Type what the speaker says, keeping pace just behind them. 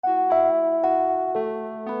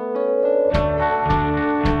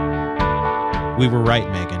We were right,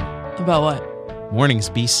 Megan. About what? Mornings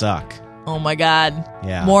be suck. Oh my God.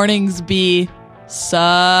 Yeah. Mornings be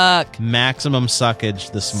suck. Maximum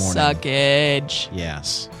suckage this morning. Suckage.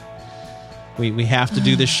 Yes. We have to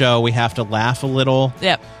do the show. We have to laugh a little.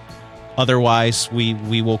 Yep. Otherwise, we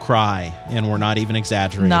will cry, and we're not even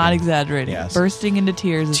exaggerating. Not exaggerating. Yes. Bursting into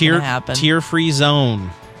tears is going to happen. Tear-free zone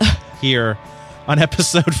here on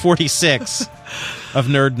episode 46 of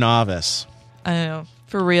Nerd Novice. I know.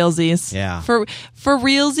 For realsies. Yeah. For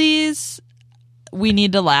realsies, we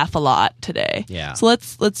need to laugh a lot today. Yeah. So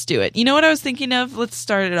let's do it. You know what I was thinking of? Let's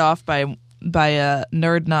start it off by a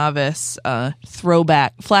Nerd Novice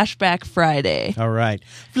throwback, Flashback Friday. All right.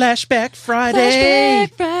 Flashback Friday.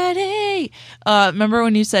 Flashback Friday. Remember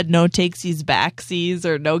when you said no takesies backsies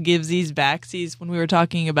or no givesies backsies when we were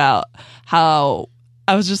talking about how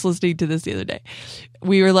I was just listening to this the other day.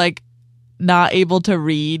 We were like not able to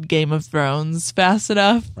read Game of Thrones fast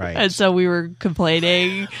enough. Right. And so we were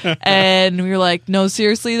complaining and we were like, no,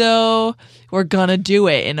 seriously though, we're gonna do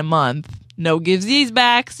it in a month. No givesies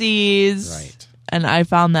backsies. Right. And I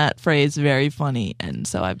found that phrase very funny, and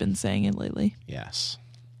so I've been saying it lately. Yes.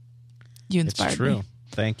 You inspired It's true. me.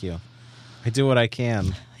 Thank you. I do what I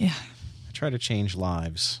can. Yeah. I try to change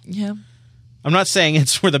lives. Yeah. I'm not saying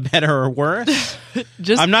it's for the better or worse.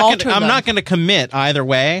 Just I'm not going to commit either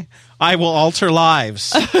way. I will alter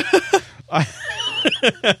lives.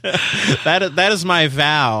 That is my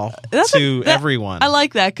vow to everyone. I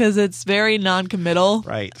like that because it's very non-committal.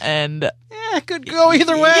 Right. And it could go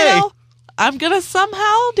either way. You know, I'm going to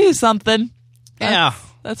somehow do something. Yeah.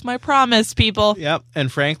 That's my promise, people. Yep.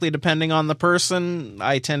 And frankly, depending on the person,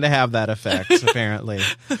 I tend to have that effect, apparently.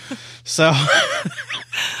 So,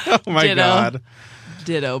 oh my Ditto. God.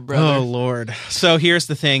 Ditto, brother. Oh, Lord. So here's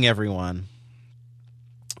the thing, everyone.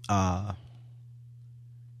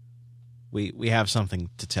 We have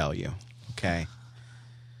something to tell you, okay?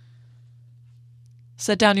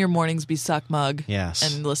 Set down your mornings be suck mug. Yes.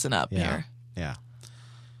 And listen up here. Yeah.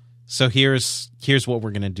 So here's what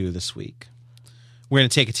we're going to do this week. We're going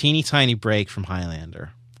to take a teeny tiny break from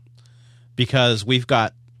Highlander because we've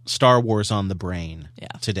got Star Wars on the brain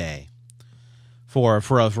today for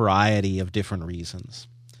a variety of different reasons.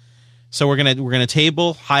 So we're gonna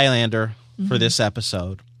table Highlander for this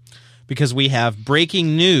episode because we have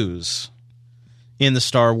breaking news in the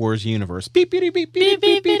Star Wars universe. Beep, beep, beep, beep,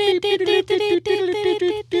 beep, beep, beep, beep, beep, beep,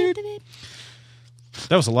 beep, beep, beep.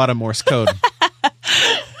 That was a lot of Morse code.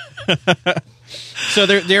 So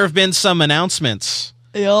there have been some announcements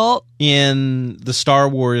in the Star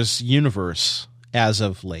Wars universe as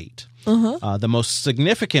of late. The most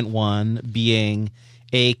significant one being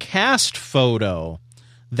a cast photo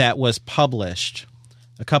that was published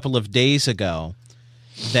a couple of days ago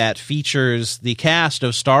that features the cast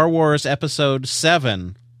of Star Wars Episode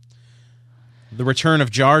 7, The Return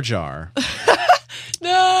of Jar Jar.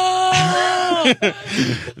 No!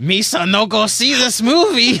 Misa no go see this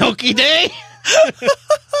movie, Yoki Day.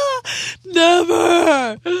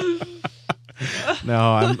 Never.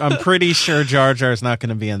 No, I'm pretty sure Jar Jar's not going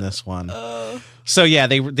to be in this one. So yeah,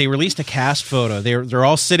 they released a cast photo. They're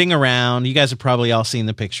all sitting around. You guys have probably all seen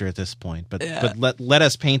the picture at this point, but let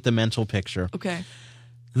us paint the mental picture. Okay.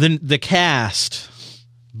 The cast,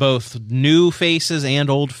 both new faces and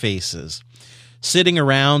old faces, sitting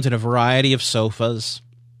around in a variety of sofas,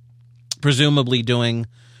 presumably doing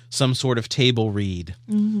some sort of table read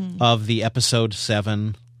of the Episode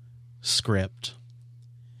 7 script.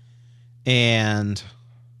 And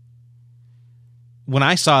when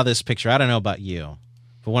I saw this picture, I don't know about you,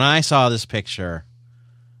 but when I saw this picture,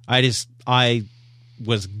 I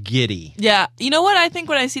was giddy. Yeah. You know what I think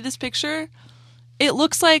when I see this picture? It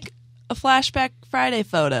looks like a Flashback Friday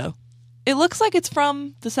photo. It looks like it's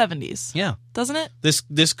from the 70s. Yeah. Doesn't it?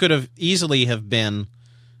 This could have easily have been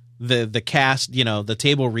the cast, the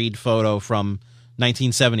table read photo from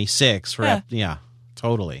 1976. Yeah,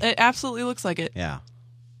 totally. It absolutely looks like it. Yeah.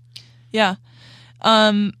 Yeah.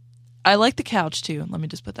 I like the couch too. Let me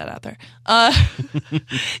just put that out there.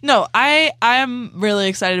 No, I'm really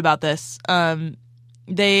excited about this.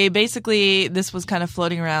 This was kind of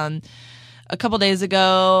floating around a couple days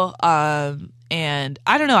ago. And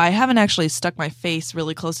I don't know, I haven't actually stuck my face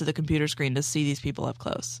really close to the computer screen to see these people up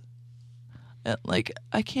close.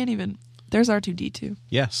 I can't even. There's R2-D2.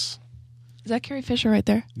 Yes. Is that Carrie Fisher right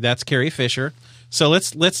there? That's Carrie Fisher. So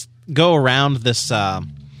let's go around this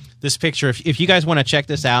this picture. If you guys want to check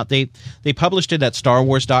this out, they published it at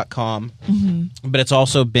StarWars.com, but it's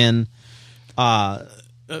also been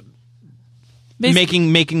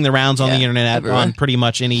making the rounds on the internet everywhere. on pretty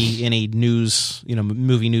much any news,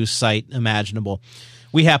 movie news site imaginable.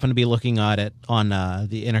 We happen to be looking at it on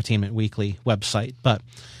the Entertainment Weekly website, but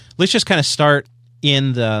let's just kind of start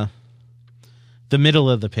in the middle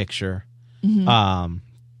of the picture. Mm-hmm.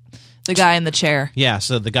 The guy in the chair. Yeah,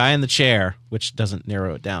 so the guy in the chair, which doesn't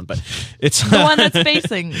narrow it down, but it's the one that's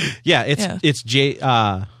facing. Yeah, it's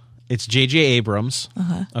J.J. Abrams.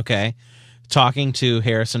 Okay, talking to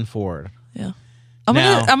Harrison Ford. Yeah, I'm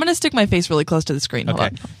gonna stick my face really close to the screen. Hold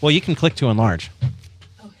on. Well, you can click to enlarge.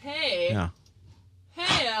 Oh, hey. Yeah.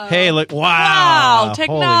 Hey. Hey, look! Wow. Wow,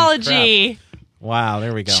 technology. Holy crap. Wow,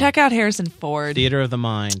 there we go. Check out Harrison Ford. Theater of the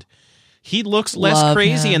mind. He looks less Love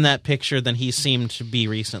crazy him. in that picture than he seemed to be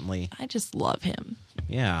recently. I just love him.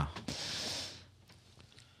 Yeah.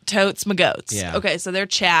 Totes my goats. Yeah. Okay, so they're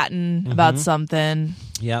chatting about something,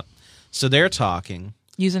 Yep. So they're talking.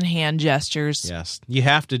 using hand gestures. Yes. You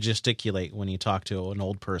have to gesticulate when you talk to an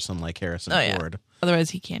old person like Harrison Ford.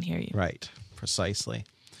 Otherwise, he can't hear you. Right. Precisely.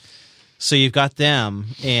 So you've got them,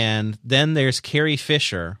 and then there's Carrie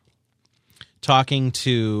Fisher talking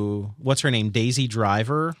to, what's her name, Daisy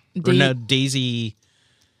Driver? Or no, Daisy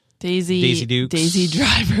Dukes? Daisy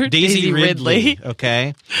Driver. Daisy Ridley.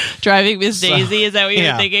 Okay. Driving Miss Daisy, is that what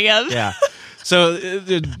you're thinking of? Yeah. So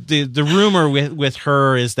the rumor with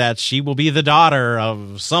her is that she will be the daughter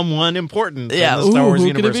of someone important in the Star Wars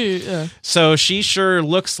universe. Could it be? Yeah. So she sure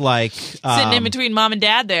looks like Sitting in between mom and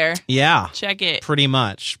dad there. Yeah. Check it. Pretty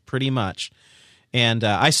much. And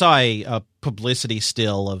I saw a publicity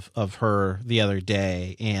still of her the other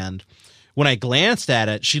day, and when I glanced at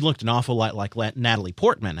it, she looked an awful lot like Natalie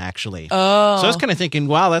Portman, actually. Oh. So I was kind of thinking,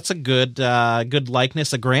 wow, that's a good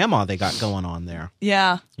likeness of grandma they got going on there.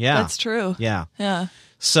 Yeah. Yeah. That's true. Yeah. Yeah.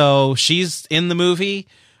 So she's in the movie.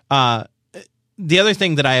 The other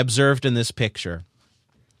thing that I observed in this picture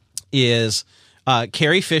is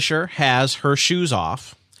Carrie Fisher has her shoes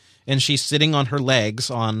off, and she's sitting on her legs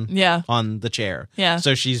on the chair. Yeah.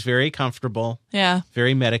 So she's very comfortable. Yeah.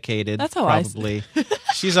 Very medicated. That's how probably.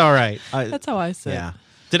 She's all right. That's how I say. Yeah.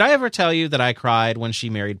 Did I ever tell you that I cried when she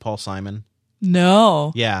married Paul Simon?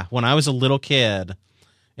 No. Yeah. When I was a little kid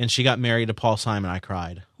and she got married to Paul Simon, I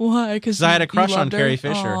cried. Why? Because I had a crush on her? Carrie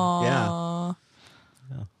Fisher. Aww.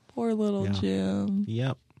 Yeah. Poor little Jim.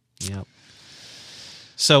 Yep.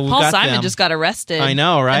 So Paul Simon just got arrested. I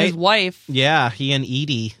know, right? And his wife. Yeah, he and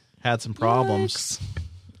Edie had some problems. Yikes.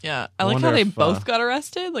 Yeah, I like wonder how they if, both got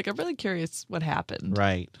arrested. Like, I'm really curious what happened.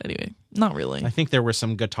 Right. Anyway, not really. I think there were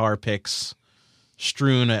some guitar picks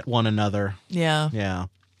strewn at one another. Yeah. Yeah.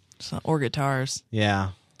 Or guitars. Yeah.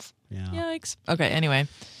 Yikes. Okay, anyway.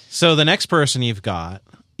 So the next person you've got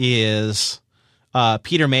is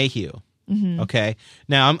Peter Mayhew. Mm-hmm. Okay.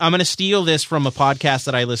 Now, I'm going to steal this from a podcast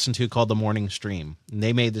that I listened to called The Morning Stream. And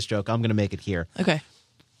they made this joke. I'm going to make it here. Okay.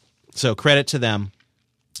 So credit to them.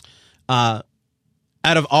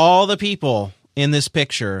 Out of all the people in this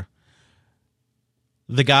picture,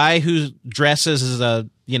 the guy who dresses as a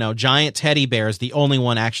giant teddy bear is the only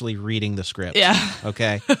one actually reading the script. Yeah.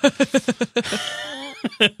 Okay.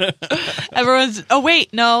 Everyone's. Oh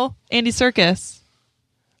wait, no, Andy Serkis.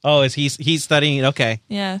 Oh, he's studying it? Okay.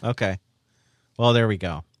 Yeah. Okay. Well, there we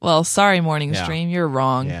go. Well, sorry, Morning Stream, you're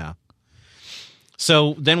wrong. Yeah.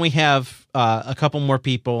 So then we have a couple more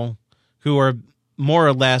people who are more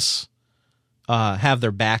or less have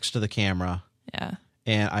their backs to the camera. Yeah.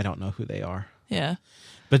 And I don't know who they are. Yeah.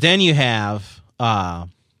 But then you have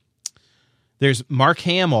there's Mark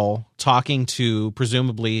Hamill talking to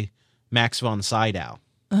presumably Max von Sydow.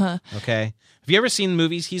 Uh-huh. Okay. Have you ever seen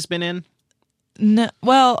movies he's been in? No.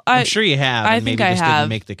 Well, I'm sure you have. I and think maybe I just have. Didn't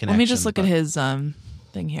make the connection. Let me just look at his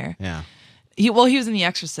thing here. Yeah. He was in The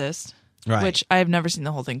Exorcist. Right. Which I have never seen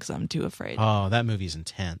the whole thing because I'm too afraid. Oh, that movie's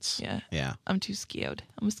intense. Yeah. Yeah. I'm too scared.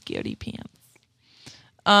 I'm a scaredy pants.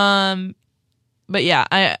 But yeah,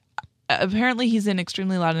 I apparently he's in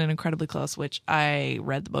Extremely Loud and Incredibly Close, which I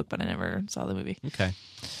read the book, but I never saw the movie. Okay.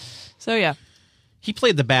 So yeah. He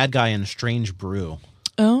played the bad guy in Strange Brew.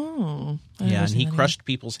 Oh. Yeah, and he crushed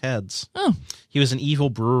people's heads. Oh. He was an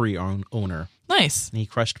evil brewery owner. Nice. And he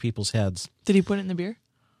crushed people's heads. Did he put it in the beer?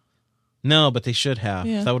 No, but they should have.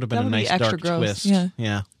 Yeah, that would have been a nice dark gross. twist. Yeah.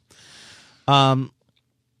 Yeah. And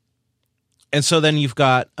so then you've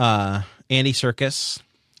got Andy Serkis.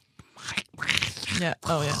 Yeah.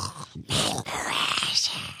 Oh, yeah.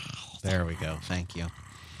 There we go. Thank you.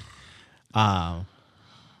 And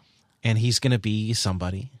he's going to be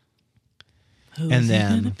somebody. Who's and he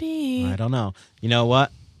then gonna be? I don't know. You know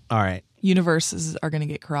what? All right. Universes are going to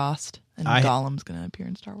get crossed, and Gollum's going to appear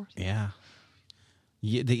in Star Wars. Yeah.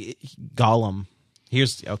 The Gollum.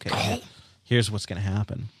 Here's what's going to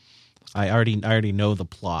happen. I already know the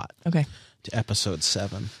plot Okay. to episode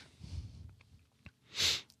 7.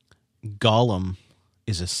 Gollum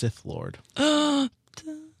is a Sith Lord.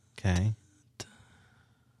 Okay.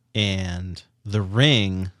 And the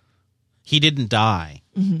ring, he didn't die.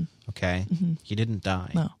 Mm-hmm. Okay? Mm-hmm. He didn't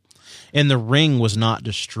die. No. And the ring was not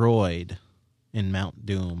destroyed in Mount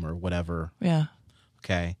Doom or whatever. Yeah.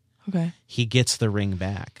 Okay? Okay. He gets the ring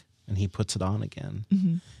back and he puts it on again.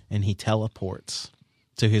 Mm-hmm. And he teleports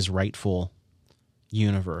to his rightful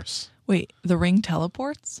universe. Wait, the ring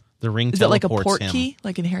teleports? The ring Is it like a teleports port him. key,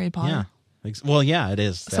 like in Harry Potter? Yeah. Well, yeah, it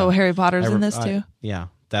is. So Yeah. Harry Potter's in this too? Yeah,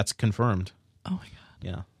 that's confirmed. Oh my god.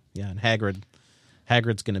 Yeah. Yeah, and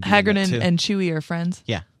Hagrid's going to be Hagrid in it too. and Chewie are friends?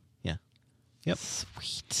 Yeah. Yeah. Yep.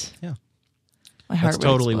 Sweet. Yeah. My heart That's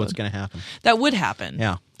would totally explode. what's going to happen. That would happen.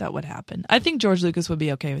 Yeah. That would happen. I think George Lucas would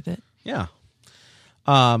be okay with it. Yeah.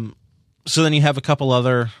 So then you have a couple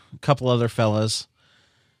other fellas,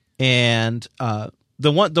 and the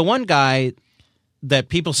one guy that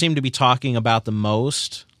people seem to be talking about the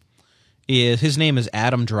most his name is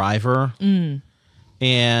Adam Driver,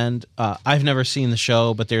 and I've never seen the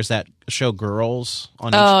show, but there's that show Girls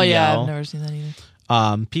on HBO. Oh yeah, I've never seen that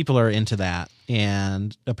either. People are into that,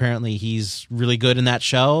 and apparently he's really good in that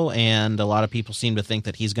show, and a lot of people seem to think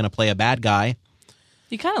that he's going to play a bad guy.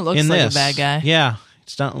 He kind of looks in like this. a bad guy. Yeah,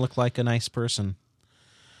 he doesn't look like a nice person.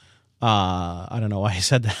 I don't know why I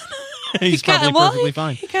said that. He's probably perfectly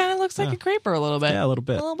fine. He kind of looks like a creeper a little bit. Yeah, a little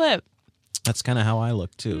bit. A little bit. That's kind of how I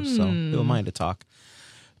look too. So who am I to talk?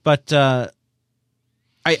 But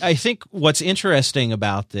I think what's interesting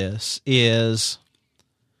about this is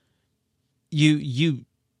they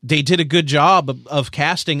did a good job of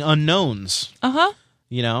casting unknowns.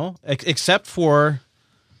 You know, except for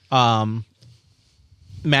Max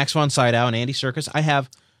von Sydow and Andy Serkis. I have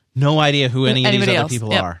no idea who any of these other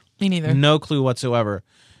people are. Me neither. No clue whatsoever.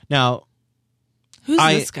 Now, who's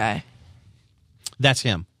this guy? That's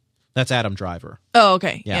him. That's Adam Driver. Oh,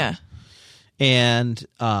 okay. Yeah. Yeah. And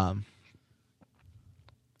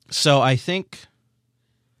so I think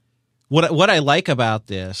what I like about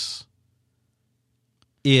this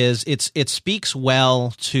is it speaks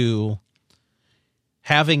well to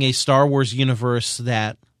having a Star Wars universe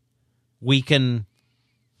that we can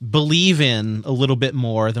believe in a little bit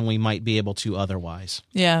more than we might be able to otherwise.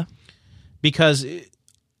 Yeah. Because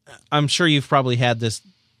I'm sure you've probably had this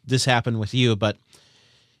happen with you, but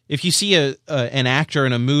if you see an actor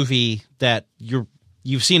in a movie that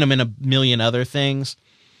you've seen him in a million other things,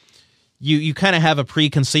 you kind of have a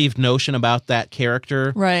preconceived notion about that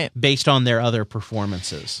character, right, based on their other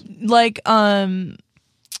performances. Like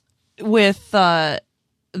with the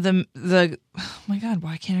oh my god,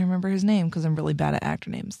 why can't I remember his name? Because I'm really bad at actor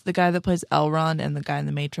names. The guy that plays Elrond and the guy in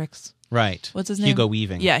The Matrix. Right. What's his name? Hugo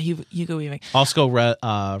Weaving. Yeah, Hugo Weaving. Also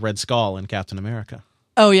Red Skull in Captain America.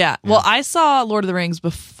 Oh, yeah. Well, I saw Lord of the Rings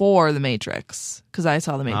before The Matrix, because I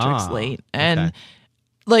saw The Matrix late. And,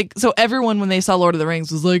 so everyone, when they saw Lord of the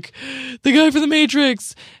Rings, was like, the guy for The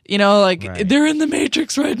Matrix! You know, like, they're in The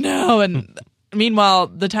Matrix right now. And meanwhile,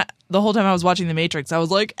 the whole time I was watching The Matrix, I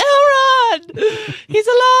was like, Elrond! He's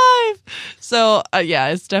alive! So, yeah,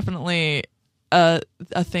 it's definitely a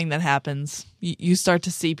thing that happens. You start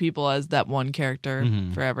to see people as that one character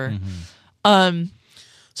forever.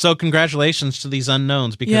 So congratulations to these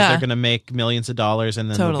unknowns, because they're going to make millions of dollars, and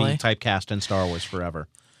then they'll be typecast in Star Wars forever.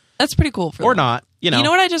 That's pretty cool for them. Or not, you know. You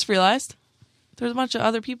know what I just realized? There's a bunch of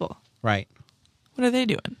other people. Right. What are they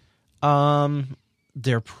doing?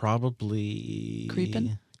 They're probably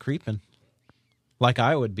creeping. Like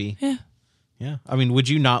I would be. Yeah. Yeah. I mean, would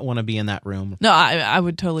you not want to be in that room? No, I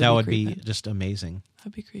would totally That be would creeping. be just amazing.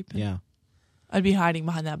 I'd be creeping. Yeah. I'd be hiding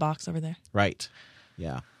behind that box over there. Right.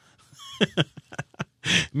 Yeah.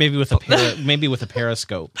 maybe with a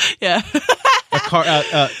periscope. Yeah.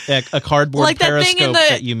 A cardboard like that periscope thing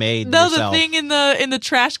that you made yourself. The thing in the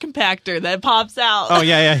trash compactor that pops out. Oh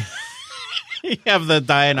yeah. You have the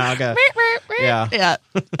Dianaga. Yeah. Yeah.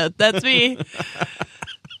 That's me.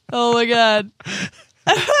 Oh my god.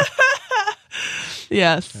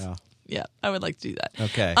 Yes. Yeah, I would like to do that.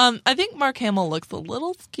 Okay. I think Mark Hamill looks a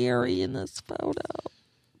little scary in this photo.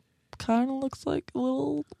 Kind of looks like a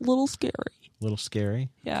little scary. A little scary?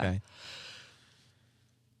 Yeah. Okay.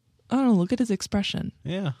 I don't know, look at his expression.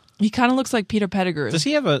 Yeah. He kind of looks like Peter Pettigrew. Does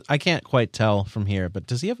he have I can't quite tell from here, but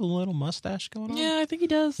does he have a little mustache going on? Yeah, I think he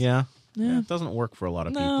does. Yeah. Yeah. It doesn't work for a lot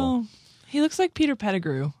of people. No. He looks like Peter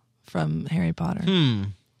Pettigrew from Harry Potter. A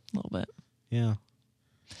little bit. Yeah.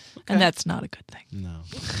 Okay. And that's not a good thing. No.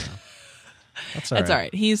 That's all right. That's all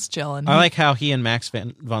right. He's chilling. I like how he and Max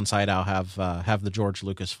von Sydow have the George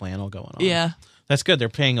Lucas flannel going on. Yeah. That's good. They're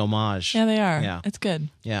paying homage. Yeah, they are. Yeah. It's good.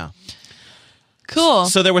 Yeah. Cool.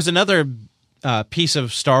 So there was another piece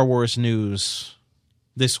of Star Wars news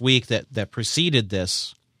this week that preceded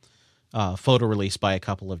this photo release by a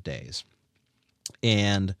couple of days.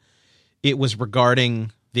 And it was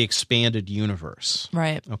regarding the expanded universe.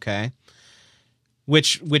 Right. Okay?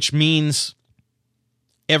 Which means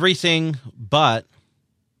everything but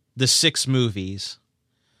the 6 movies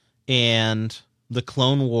and the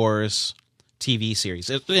Clone Wars TV series.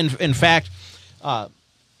 In fact,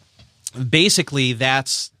 basically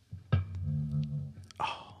that's...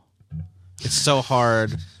 it's so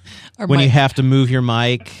hard when you have to move your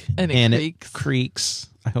mic and it creaks.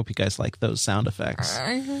 I hope you guys like those sound effects.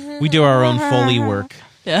 We do our own Foley work.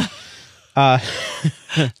 Yeah. And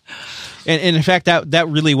in fact, that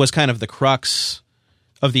really was kind of the crux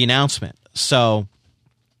of the announcement. So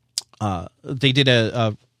they did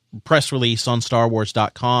a press release on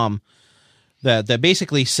StarWars.com that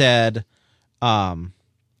basically said, "Hey,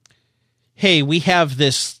 we have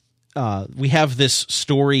this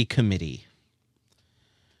story committee.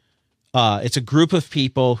 It's a group of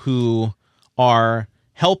people who are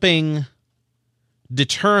helping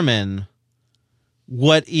determine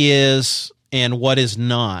what is and what is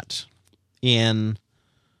not in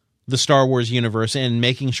the Star Wars universe and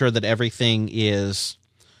making sure that everything is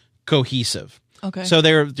cohesive." Okay. So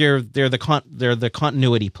they're the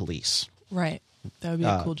continuity police. Right. That would be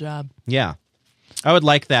a cool job. Yeah. I would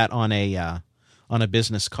like that on a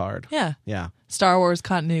business card. Yeah. Yeah. Star Wars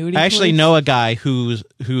continuity. I actually police. know a guy whose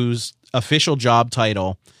official job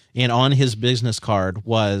title and on his business card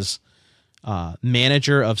was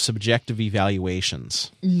manager of subjective evaluations.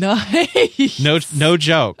 Nice. No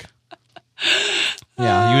joke.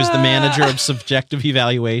 Yeah, he was the manager of subjective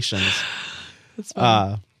evaluations. That's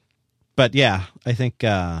funny. But yeah, I think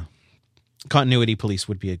continuity police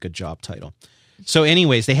would be a good job title. So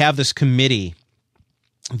anyways, they have this committee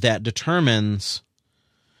that determines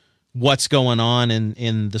what's going on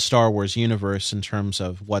in the Star Wars universe in terms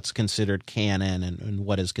of what's considered canon and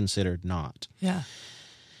what is considered not. Yeah.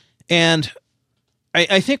 And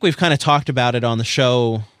I think we've kind of talked about it on the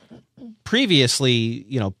show previously,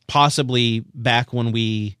 possibly back when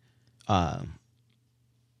we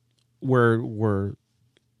were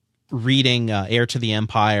reading Heir to the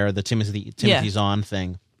Empire, the Timothy Zahn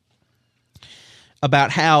thing,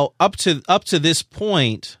 about how up to this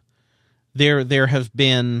point there have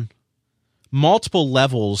been multiple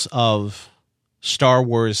levels of Star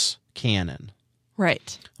Wars canon.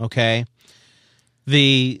 Right. Okay.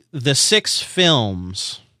 The 6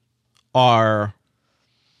 films have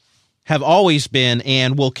always been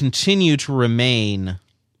and will continue to remain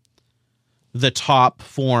the top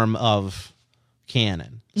form of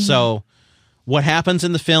canon. Mm-hmm. So what happens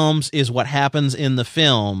in the films is what happens in the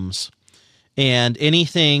films, and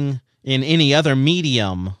anything in any other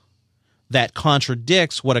medium that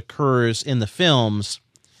contradicts what occurs in the films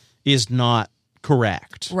is not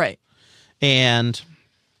correct. Right. And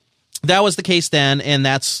that was the case then, and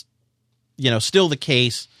that's still the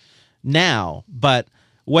case now. But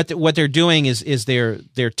what they're doing is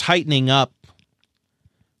they're tightening up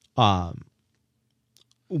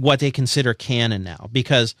what they consider canon now,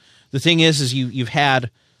 because the thing is you've had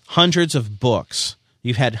hundreds of books,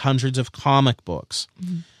 you've had hundreds of comic books,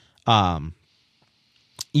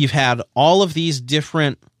 you've had all of these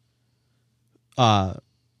different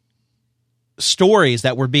stories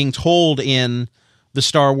that were being told in the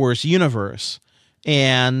Star Wars universe,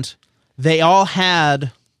 and they all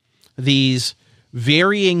had these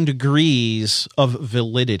varying degrees of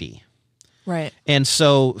validity. Right. And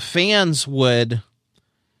so fans would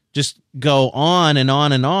just go on and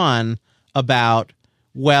on and on about,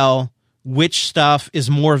 well, which stuff is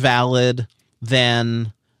more valid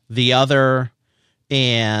than the other.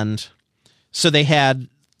 And so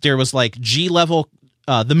there was like G-level,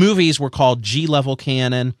 the movies were called G-level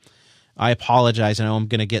canon. I apologize. I know I'm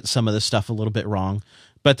going to get some of this stuff a little bit wrong.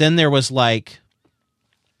 But then there was like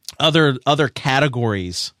other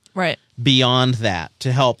categories right beyond that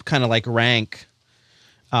to help kind of like rank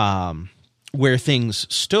where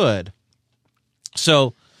things stood.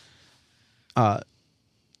 So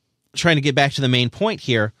trying to get back to the main point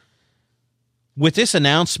here, with this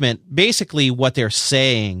announcement, basically what they're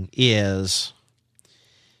saying is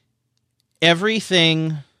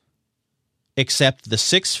everything except the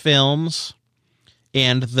 6 films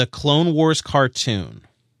and the Clone Wars cartoon.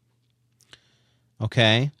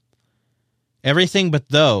 Okay? Everything but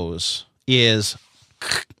those is...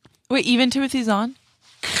 Wait, even Timothy Zahn?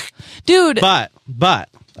 Dude! But,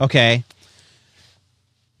 okay.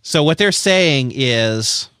 So what they're saying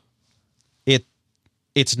is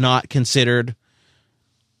it's not considered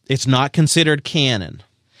It's not considered canon.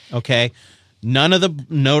 Okay? None of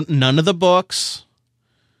the books,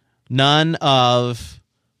 none of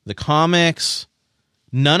the comics,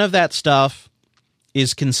 none of that stuff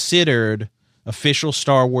is considered official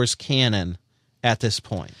Star Wars canon at this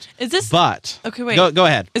point. Is this... But... Okay, wait. Go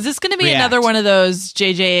ahead. Is this going to be React. another one of those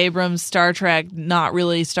J.J. Abrams Star Trek, not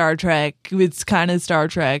really Star Trek, it's kind of Star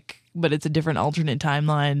Trek, but it's a different alternate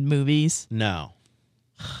timeline movies? No.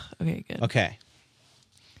 Okay, good. Okay.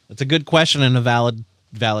 That's a good question and a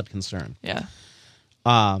valid concern. Yeah.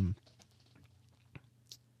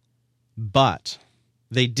 But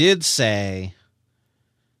they did say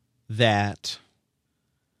that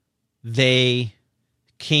they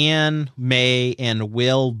can, may, and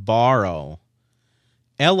will borrow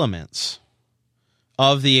elements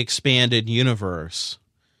of the expanded universe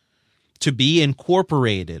to be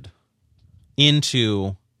incorporated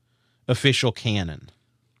into official canon.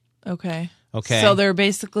 Okay. Okay. So they're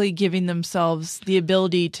basically giving themselves the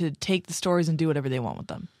ability to take the stories and do whatever they want with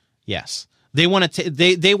them. Yes. They want to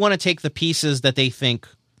they want to take the pieces that they think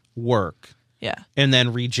work Yeah. and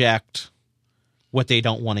then reject what they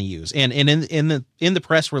don't want to use. And in the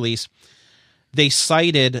press release, they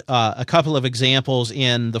cited a couple of examples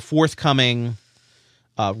in the forthcoming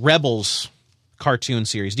Rebels cartoon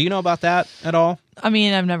series. Do you know about that at all? I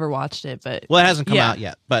mean, I've never watched it, but... Well, it hasn't come Yeah. out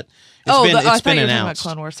yet, but it's I been thought you were talking about announced.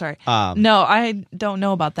 Clone Wars, sorry. No, I don't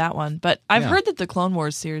know about that one, but I've Yeah. heard that the Clone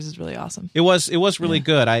Wars series is really awesome. It was really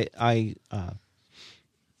good. I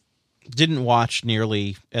didn't watch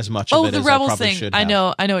nearly as much of it the as Rebels I probably thing. should I have.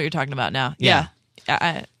 know what you're talking about now. Yeah.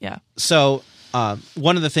 Yeah. So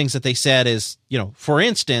one of the things that they said is, for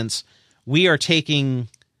instance, we are taking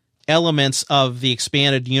elements of the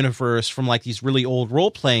expanded universe from like these really old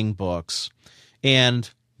role-playing books, and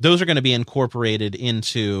those are going to be incorporated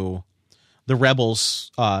into the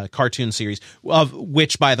Rebels cartoon series, of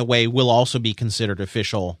which, by the way, will also be considered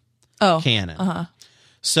official canon. Uh-huh.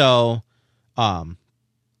 So,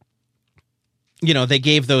 they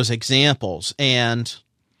gave those examples, and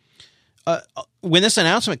when this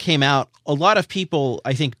announcement came out, a lot of people,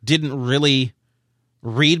 I think, didn't really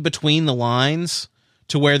read between the lines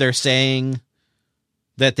to where they're saying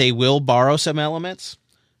that they will borrow some elements,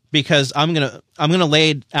 because I'm gonna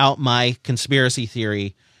lay out my conspiracy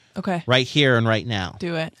theory Okay. right here and right now.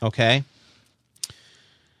 Do it. Okay.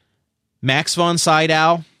 Max von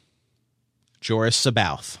Sydow, Joris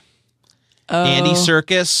Sabath, Oh. Andy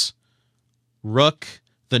Serkis, Rook,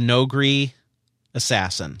 the Nogri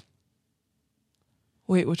assassin.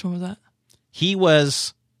 Wait, which one was that? He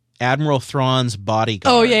was Admiral Thrawn's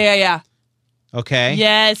bodyguard. Oh, yeah. Okay?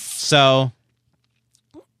 Yes. So,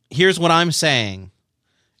 here's what I'm saying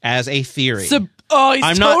as a theory. He's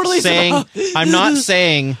I'm totally not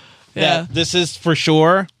saying Yeah. that this is for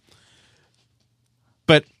sure.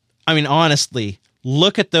 But, I mean, honestly,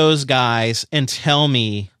 look at those guys and tell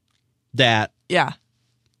me that Yeah.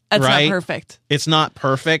 That's Right? not perfect. it's not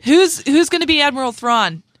perfect. Who's going to be Admiral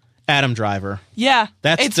Thrawn? Adam Driver. Yeah.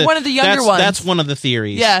 That's it's one of the younger ones. That's one of the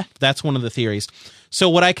theories. Yeah. That's one of the theories. So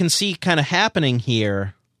what I can see kind of happening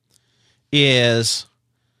here is,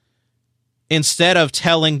 instead of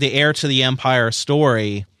telling the Heir to the Empire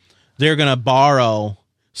story, they're going to borrow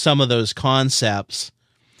some of those concepts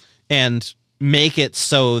and make it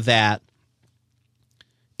so that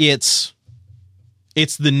it's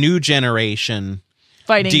the new generation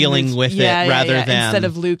Fighting dealing Luke. with Yeah, it yeah, rather yeah. than Instead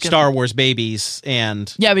of Luke and- Star Wars babies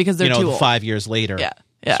and Yeah, because they're too old. 5 years later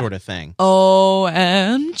Yeah. sort of thing.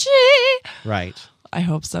 OMG. Right. I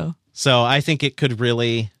hope so. So I think it could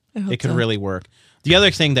really hope so. really work. The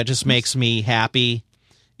other thing that just makes me happy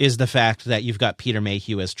is the fact that you've got Peter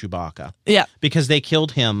Mayhew as Chewbacca, Yeah. because they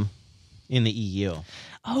killed him in the EU.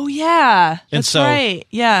 Oh, yeah. And That's so- right.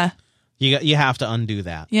 Yeah. You have to undo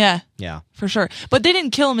that. Yeah. Yeah. For sure. But they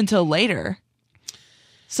didn't kill him until later.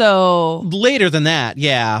 So Later than that,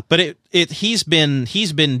 yeah, but he's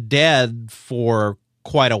been dead for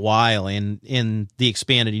quite a while in the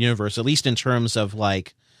expanded universe, at least in terms of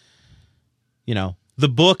like, the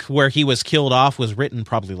book where he was killed off was written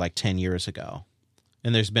probably like 10 years ago.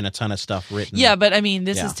 And there's been a ton of stuff written. yeah, but I mean,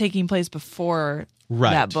 this Yeah. is taking place before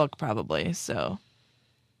Right. that book, probably. So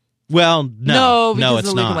Well, no, because it's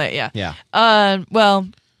of Luke and not. Leia, yeah. Yeah. Well,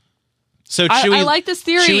 So I Chewie, like this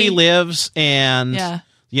theory. Chewie lives, and Yeah.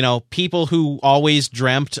 people who always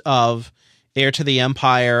dreamt of Heir to the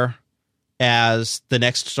Empire as the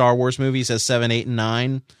next Star Wars movies, as 7, 8, and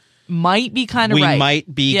 9, might be kind of we right.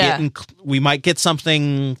 might be we might get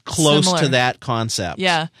something close Similar. to that concept.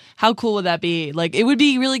 Yeah. How cool would that be? Like, it would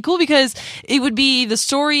be really cool because it would be the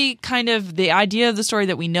story, kind of the idea of the story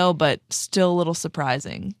that we know, but still a little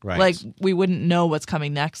surprising. Right. Like, we wouldn't know what's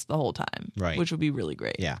coming next the whole time. Right. Which would be really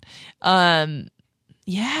great. Yeah.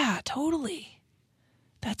 Yeah, totally.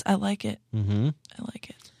 I like it. Mm-hmm. I like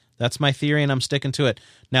it. That's my theory, and I'm sticking to it.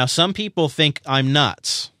 Now, some people think I'm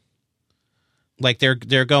nuts. Like,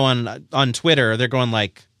 they're going on Twitter, they're going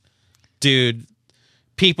like, dude,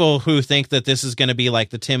 people who think that this is going to be like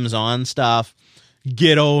the Tim Zahn stuff,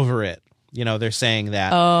 get over it. You know, they're saying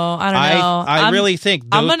that. Oh, I don't know. I really think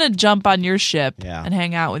I'm going to jump on your ship Yeah. and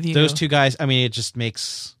hang out with you. those two guys, I mean, it just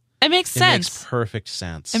makes... It makes sense. It makes perfect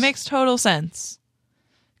sense. It makes total sense.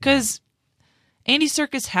 Because Andy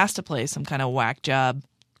Serkis has to play some kind of whack job.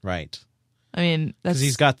 Right. I mean, that's... Because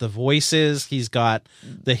he's got the voices, he's got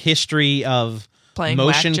the history of playing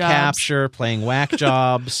motion whack jobs. capture, playing whack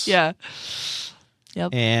jobs. Yeah.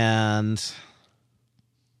 Yep. And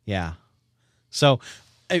yeah. So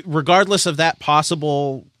regardless of that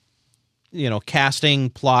possible, casting,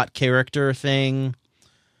 plot, character thing,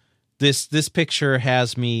 this picture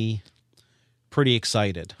has me pretty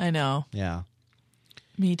excited. I know. Yeah.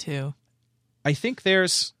 Me too. I think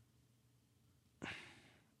this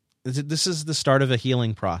is the start of a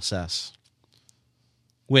healing process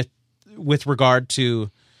with regard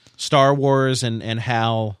to Star Wars and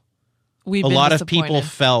how We've a been lot of people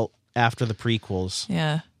disappointed. felt after the prequels.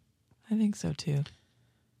 Yeah. I think so too.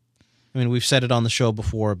 I mean, we've said it on the show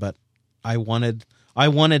before, but I wanted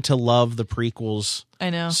to love the prequels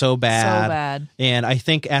I know. so bad. So bad. And I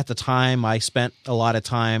think at the time I spent a lot of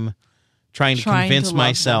time trying to convince love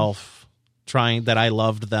myself that I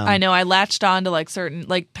loved them. I know. I latched on to like certain,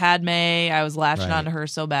 like Padme. I was latching Right. on to her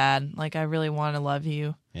so bad. Like, I really want to love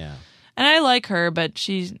you. Yeah. And I like her, but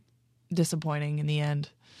she's disappointing in the end.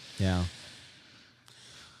 Yeah.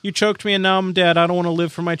 You choked me and now I'm dead. I don't want to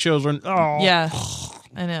live for my children. Oh. Yeah.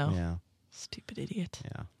 I know. Yeah. Stupid idiot.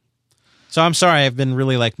 Yeah. So I'm sorry I've been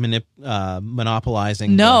really like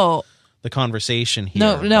monopolizing No. the conversation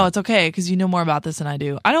here. No, it's okay because you know more about this than I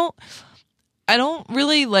do. I don't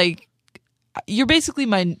really like. You're basically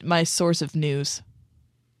my source of news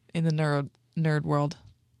in the nerd world.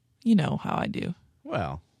 You know how I do.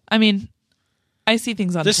 Well, I mean, I see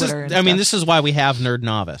things on Twitter. This is why we have Nerd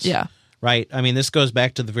Novice. Yeah. Right. I mean, this goes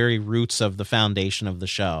back to the very roots of the foundation of the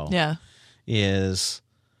show. Yeah. Is,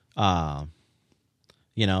 potato.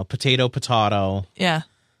 Yeah.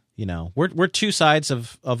 We're two sides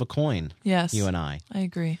of a coin. Yes. You and I. I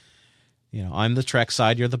agree. I'm the Trek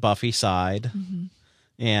side. You're the Buffy side. Mm-hmm.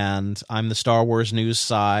 And I'm the Star Wars news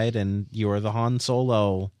side, and you're the Han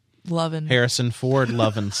Solo, Loving Harrison Ford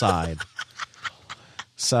loving side.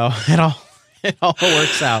 So it all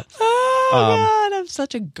works out. Oh God, I'm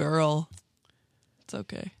such a girl. It's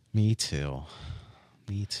okay. Me too.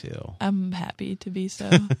 I'm happy to be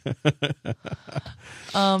so.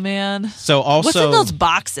 Oh man. So also, what's in those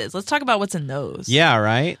boxes? Let's talk about what's in those. Yeah,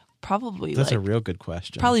 right. Probably. That's a real good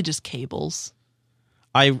question. Probably just cables.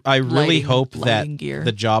 I really hope that lighting gear.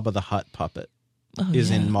 the Jabba the Hutt puppet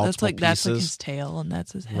is in multiple pieces. That's like his tail, and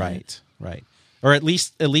that's his head. Right. Or at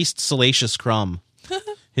least Salacious Crumb,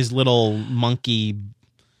 his little monkey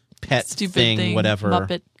pet Stupid thing, whatever.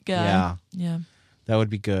 Muppet guy. Yeah, that would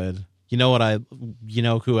be good. You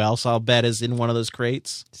know who else I'll bet is in one of those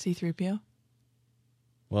crates? C-3PO.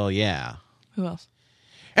 Well, yeah. Who else?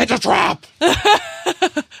 It's a trap.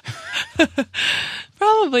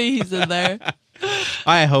 Probably he's in there.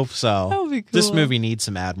 I hope so. That would be cool. This movie needs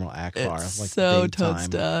some Admiral Akbar. It like so big totes time.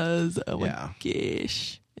 does. Oh my Yeah.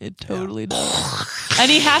 gosh. It totally does. And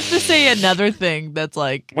he has to say another thing that's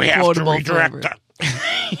like We have to quotable redirect forever.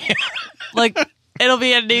 it. Like it'll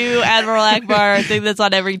be a new Admiral Akbar thing that's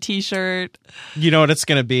on every t-shirt. You know what it's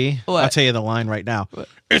going to be? What? I'll tell you the line right now. What?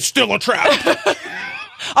 It's still a trap.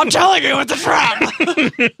 I'm telling you, it's a trap.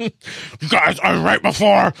 You guys, I'm right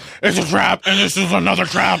before. It's a trap, and this is another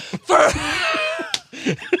trap.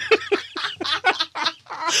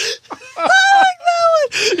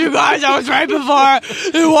 You guys, I was right before.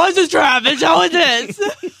 It was a trap, and so is this.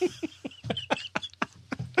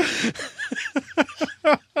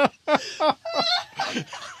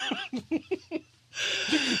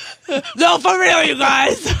 No, for real, you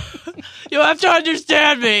guys. You have to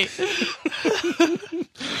understand me.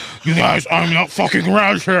 You guys, I'm not fucking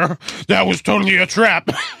around here. That was totally a trap.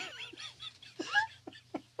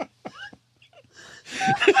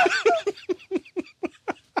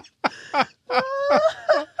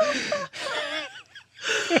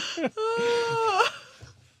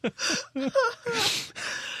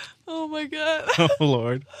 Oh my god. Oh,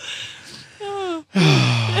 Lord.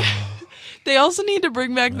 They also need to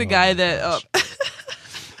bring back the guy that.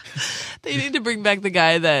 They need to bring back the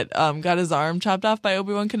guy that got his arm chopped off by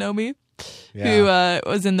Obi-Wan Kenobi, who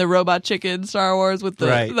was in the Robot Chicken Star Wars with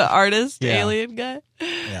the artist alien guy.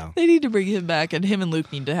 Yeah. They need to bring him back, and him and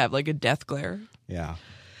Luke need to have like a death glare. Yeah.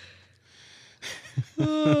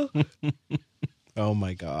 Oh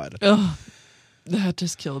my God. Oh, that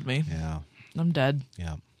just killed me. Yeah. I'm dead.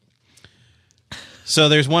 Yeah. So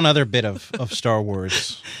there's one other bit of Star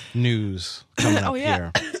Wars news coming up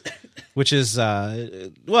here, which is,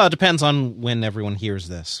 well, it depends on when everyone hears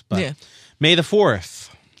this, but May the 4th.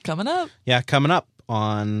 Coming up. Yeah, coming up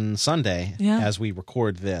on Sunday as we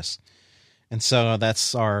record this. And so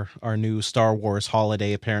that's our new Star Wars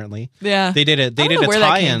holiday, apparently. Yeah. They did a tie-in. Where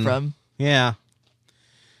that came from. Yeah.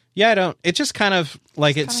 Yeah, I don't. It just kind of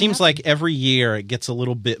like it seems like every year it gets a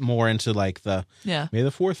little bit more into like the May the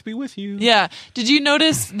 4th be with you. Yeah. Did you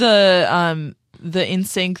notice the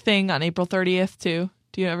NSYNC thing on April 30th too?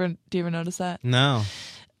 Do you ever notice that? No.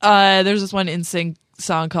 There's this one NSYNC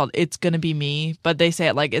song called "It's Gonna Be Me," but they say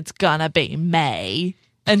it like "It's gonna be May,"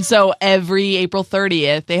 and so every April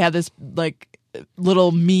 30th they have this like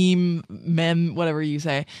little meme, whatever you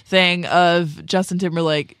say, thing of Justin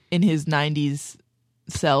Timberlake in his 90s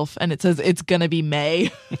self, and it says "It's gonna be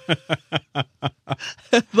May."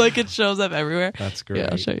 Like it shows up everywhere. That's great. Yeah,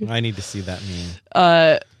 I'll show you. I need to see that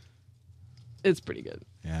meme. It's pretty good.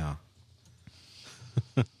 Yeah.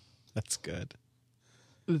 That's good.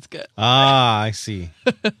 It's good. Ah, I see.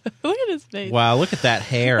 Look at his face. Wow, look at that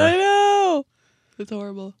hair. I know. It's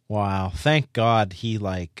horrible. Wow. Thank God he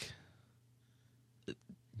like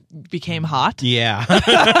became hot. Yeah.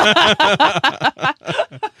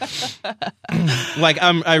 Like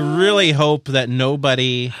I really hope that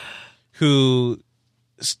nobody who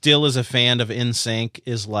still is a fan of NSYNC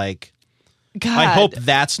is like, God. I hope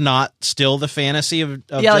that's not still the fantasy of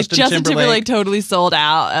like Justin Timberlake totally sold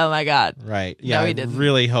out. Oh my God. Right. Yeah. No, he didn't. I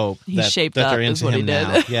really hope He shaped that up they're is into what him he did.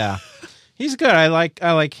 now. Yeah. He's good. I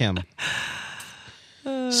like him.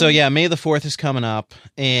 So yeah, May the 4th is coming up,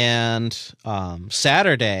 and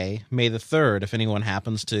Saturday, May the 3rd, if anyone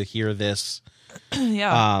happens to hear this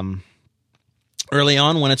early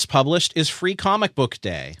on when it's published, is Free Comic Book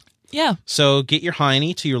Day. Yeah. So get your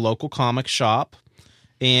hiney to your local comic shop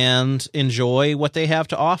and enjoy what they have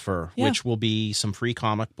to offer, which will be some free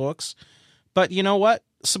comic books. But you know what?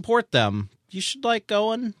 Support them. You should like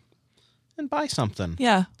go and buy something.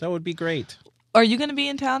 Yeah. That would be great. Are you going to be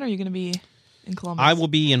in town or are you going to be in Columbus? I will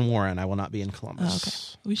be in Warren. I will not be in Columbus. Oh,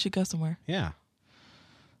 okay. We should go somewhere. Yeah.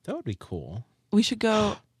 That would be cool. We should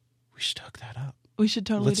go. We should hook that up. We should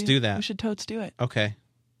totally Let's do that. We should totes do it. Okay.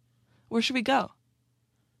 Where should we go?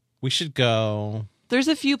 We should go. There's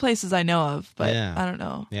a few places I know of, but Yeah. I don't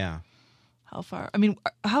know Yeah. how far. I mean,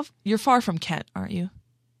 you're far from Kent, aren't you?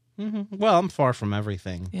 Mm-hmm. Well, I'm far from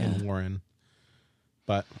everything in Warren.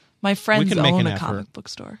 But my friends can make own an a effort. comic book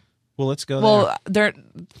store. well, let's go Well, they're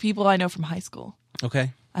people I know from high school. there.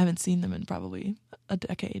 Okay. I haven't seen them in probably a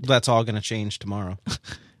decade. That's all going to change tomorrow.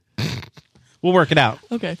 We'll work it out.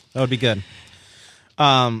 Okay. That would be good.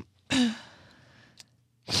 Let's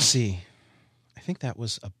see. I think that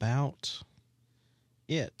was about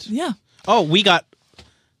it. Yeah. Oh, we got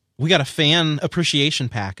a fan appreciation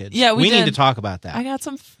package. Yeah, we need did. to talk about that. I got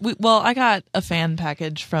I got a fan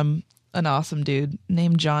package from an awesome dude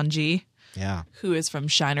named John G, Yeah. who is from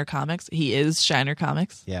Shiner Comics. He is Shiner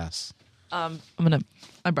Comics. Yes. I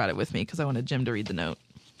brought it with me because I wanted Jim to read the note.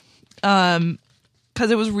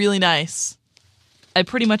 Because it was really nice. I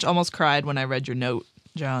pretty much almost cried when I read your note,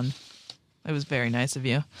 John. It was very nice of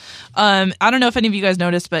you. I don't know if any of you guys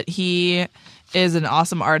noticed, but he is an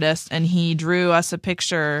awesome artist, and he drew us a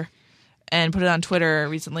picture and put it on Twitter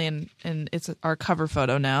recently, and it's our cover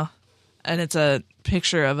photo now. And it's a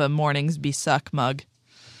picture of a Mornings Be Suck mug.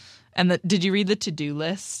 And did you read the to-do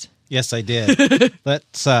list? Yes, I did.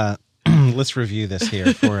 Let's review this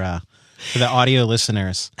here for the audio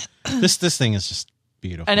listeners. This thing is just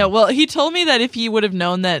beautiful. I know. Well, he told me that if he would have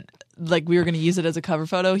known that like we were going to use it as a cover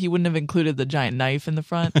photo, he wouldn't have included the giant knife in the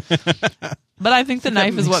front. But I think the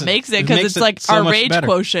knife is what makes it, because it's like so our much rage better.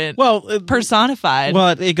 quotient Well, personified. Well,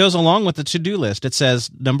 it goes along with the to-do list. It says,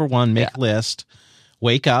 number 1, make list,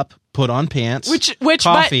 wake up, put on pants, Which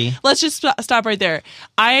coffee. let's just stop right there.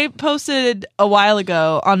 I posted a while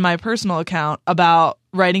ago on my personal account about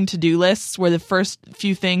writing to-do lists where the first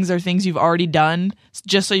few things are things you've already done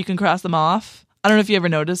just so you can cross them off. I don't know if you ever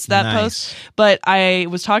noticed that Nice. post, but I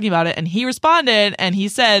was talking about it and he responded and he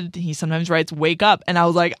said he sometimes writes wake up, and I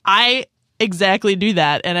was like, I exactly do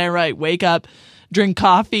that, and I write wake up, drink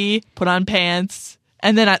coffee, put on pants,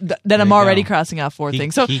 And then I'm you already go. crossing off 4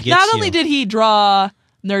 things. So he gets not only you. did he draw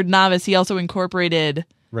Nerd Novice, he also incorporated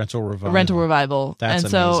Rental Revival. That's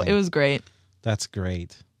and so amazing. it was great. That's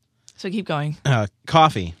great. So keep going.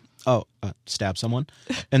 Coffee. Oh, stab someone.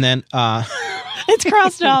 And then, It's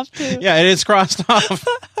crossed off too. yeah, it is crossed off.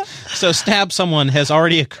 So stab someone has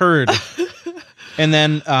already occurred. And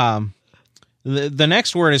then the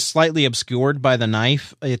next word is slightly obscured by the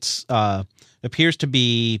knife. It's appears to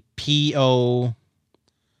be P-O...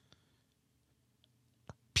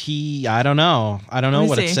 I don't know. I don't know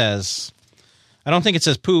what it says. I don't think it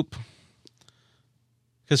says poop.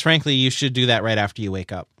 Because frankly, you should do that right after you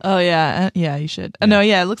wake up. Oh, yeah. Yeah, you should. No,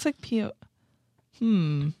 yeah, it looks like P-O...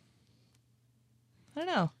 I don't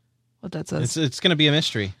know what that says. It's going to be a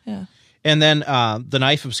mystery. Yeah. And then the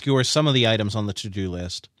knife obscures some of the items on the to-do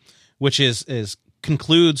list, which is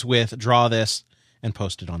concludes with draw this and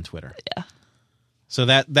post it on Twitter. Yeah. So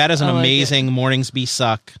that is an I like amazing Morningsby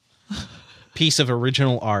Suck piece of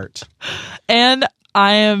original art. And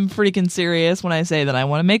I am freaking serious when I say that I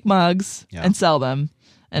want to make mugs Yeah. and sell them,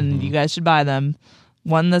 and you guys should buy them.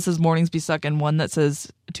 One that says Morningsby Suck and one that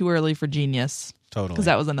says Too Early for Genius. Totally. Because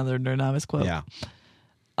that was another Nerd Novice quote. Yeah.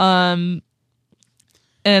 And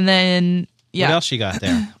then, yeah. What else you got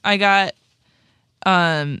there? I got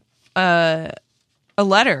a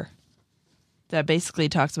letter that basically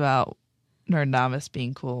talks about Nerd Novice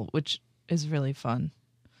being cool, which is really fun.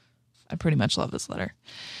 I pretty much love this letter.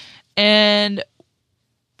 And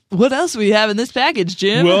what else do we have in this package,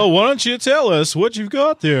 Jim? Well, why don't you tell us what you've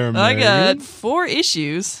got there, I Megan? got 4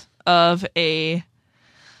 issues of a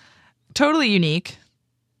totally unique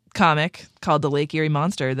comic called The Lake Erie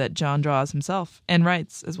Monster that John draws himself and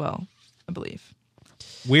writes as well, I believe.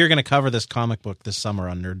 We're going to cover this comic book this summer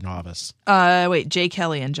on Nerd Novice. Wait, Jay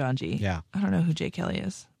Kelly and John G. Yeah. I don't know who Jay Kelly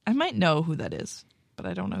is. I might know who that is, but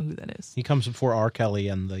I don't know who that is. He comes before R. Kelly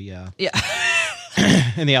and the Yeah,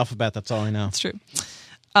 in the alphabet. That's all I know. it's true.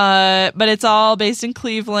 But it's all based in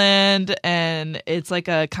Cleveland, and it's like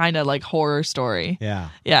a kind of like horror story. Yeah.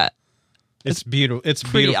 Yeah. It's beautiful. It's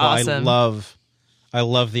pretty beautiful. awesome. I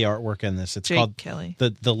love the artwork in this. It's Jake called Kelly.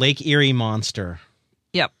 the Lake Erie Monster.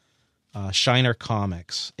 Yep. Shiner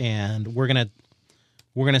Comics, and we're gonna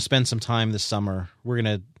spend some time this summer. We're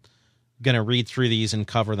gonna read through these and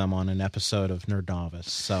cover them on an episode of Nerd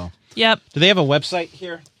Novice. So, Yep. do they have a website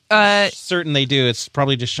here? Certain they do. It's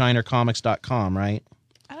probably just shinercomics.com, right?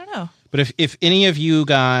 I don't know. But if any of you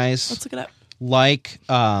guys Let's look it up. like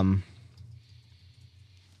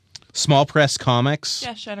small press comics,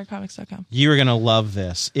 Yeah, shinercomics.com. you're gonna love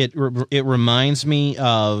this. It reminds me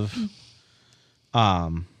of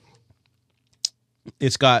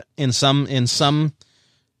it's got in some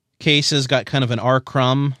cases got kind of an R.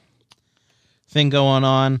 Crumb thing going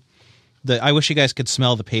on. I wish you guys could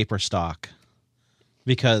smell the paper stock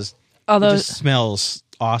because it just smells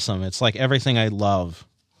awesome. It's like everything I love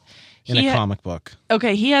in a comic book.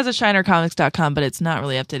 Okay, he has a shinercomics.com, but it's not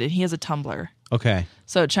really updated. He has a Tumblr. Okay.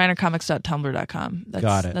 So shinercomics.tumblr.com.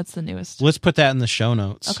 Got it. That's the newest. Let's put that in the show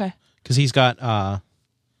notes. Okay. Because he's got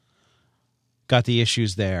the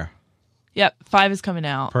issues there. Yep, 5 is coming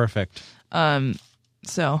out. Perfect. So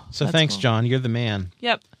that's thanks, cool. John. You're the man.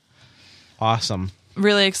 Yep. Awesome.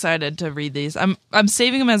 Really excited to read these. I'm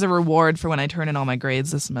saving them as a reward for when I turn in all my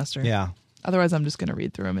grades this semester. Yeah. Otherwise, I'm just going to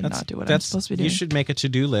read through them and not do what I'm supposed to be doing. You should make a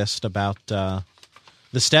to-do list about the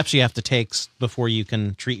steps you have to take before you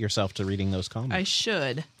can treat yourself to reading those comics. I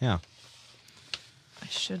should. Yeah. I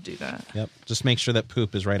should do that. Yep. Just make sure that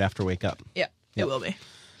poop is right after wake up. Yeah, Yep. it will be.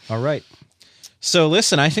 All right. So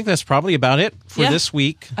listen, I think that's probably about it for this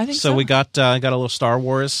week. I think so. We got a little Star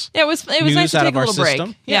Wars. Yeah, it was news nice to out take of a our little system.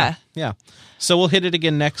 break. Yeah. Yeah. So we'll hit it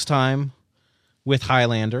again next time with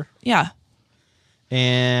Highlander. Yeah.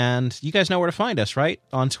 And you guys know where to find us, right?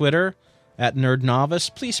 On Twitter at Nerd Novice.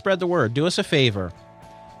 Please spread the word. Do us a favor.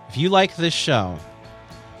 If you like this show,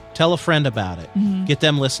 tell a friend about it. Mm-hmm. Get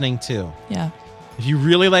them listening too. Yeah. If you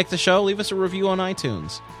really like the show, leave us a review on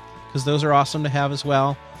iTunes because those are awesome to have as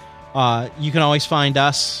well. You can always find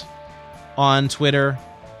us on Twitter.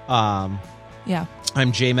 Yeah.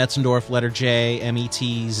 I'm Jay Metzendorf, letter J,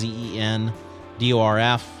 METZENDORF.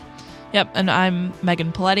 Yep. And I'm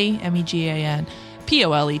Megan Poletti, MEGAN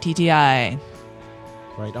POLETTI.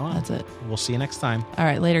 Right on. That's it. We'll see you next time. All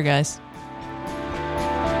right. Later, guys.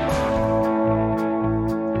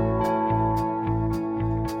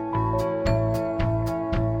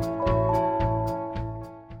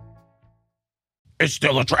 It's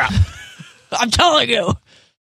still a trap. I'm telling you.